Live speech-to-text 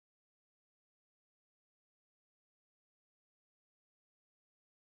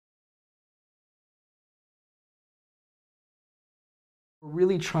We're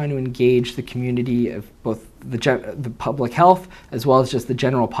really trying to engage the community of both the public health as well as just the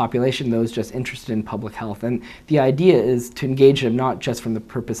general population, those just interested in public health. And the idea is to engage them not just from the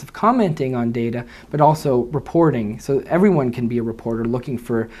purpose of commenting on data, but also reporting. So everyone can be a reporter looking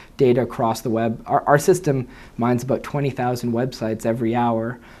for data across the web. Our system mines about 20,000 websites every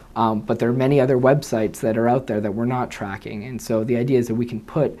hour. But there are many other websites that are out there that we're not tracking. And so the idea is that we can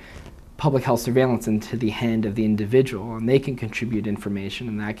put public health surveillance into the hand of the individual, and they can contribute information,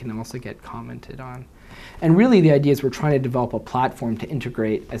 and that can also get commented on. And really the idea is we're trying to develop a platform to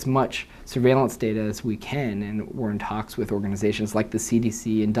integrate as much surveillance data as we can, and we're in talks with organizations like the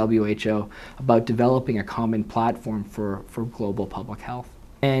CDC and WHO about developing a common platform for global public health.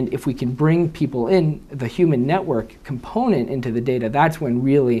 And if we can bring people in, the human network component into the data, that's when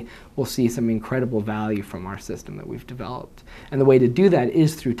really we'll see some incredible value from our system that we've developed. And the way to do that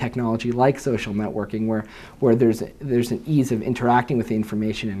is through technology like social networking, where there's an ease of interacting with the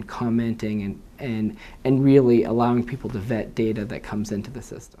information and commenting and really allowing people to vet data that comes into the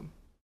system.